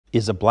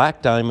Is a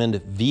black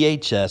diamond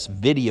VHS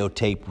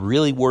videotape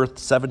really worth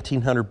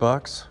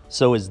 $1,700?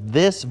 So is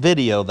this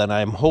video that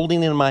I'm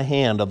holding in my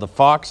hand of the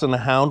fox and the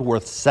hound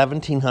worth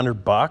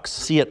 $1,700?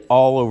 See it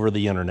all over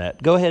the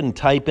internet. Go ahead and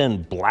type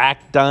in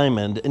black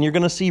diamond and you're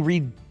gonna see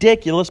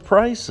ridiculous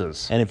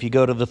prices. And if you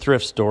go to the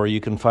thrift store, you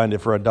can find it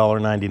for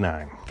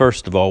 $1.99.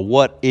 First of all,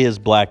 what is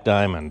black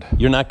diamond?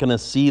 You're not gonna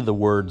see the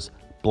words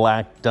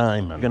black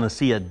diamond. You're gonna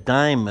see a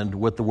diamond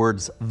with the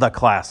words the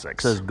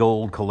classics. It says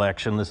gold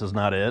collection, this is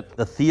not it.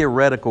 The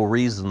theoretical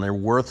reason they're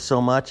worth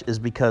so much is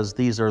because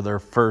these are their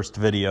first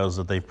videos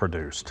that they've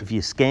produced. If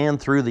you scan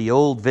through the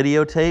old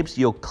videotapes,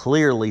 you'll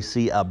clearly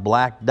see a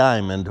black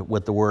diamond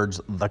with the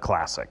words the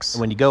classics.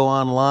 When you go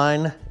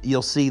online,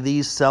 you'll see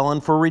these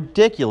selling for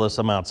ridiculous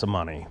amounts of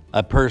money.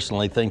 I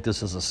personally think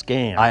this is a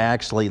scam. I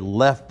actually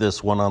left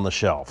this one on the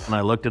shelf. And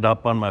I looked it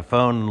up on my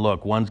phone and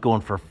look, one's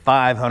going for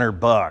 500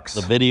 bucks.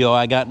 The video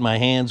I got in my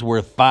hands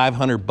worth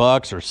 500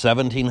 bucks or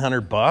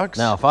 1,700 bucks.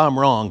 Now, if I'm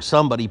wrong,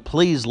 somebody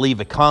please leave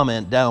a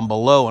comment down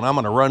below and I'm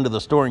gonna run to the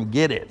store and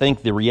get it. I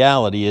think the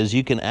reality is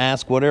you can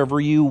ask whatever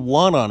you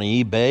want on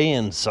eBay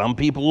and some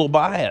people will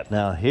buy it.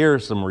 Now,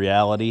 here's some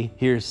reality.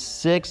 Here's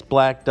 6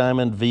 black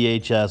diamond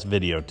VHS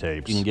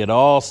videotapes. You can get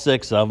all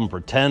 6 of them for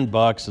 10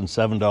 bucks and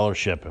 $7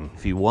 shipping.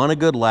 If you want a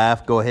good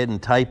laugh, go ahead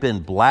and type in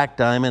black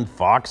diamond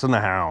fox and the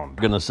hound.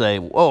 You're gonna say,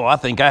 whoa, I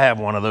think I have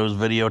one of those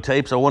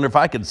videotapes. I wonder if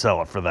I could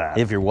sell it for that.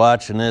 If you're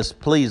watching this,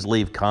 please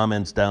leave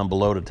comments down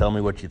below to tell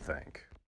me what you think.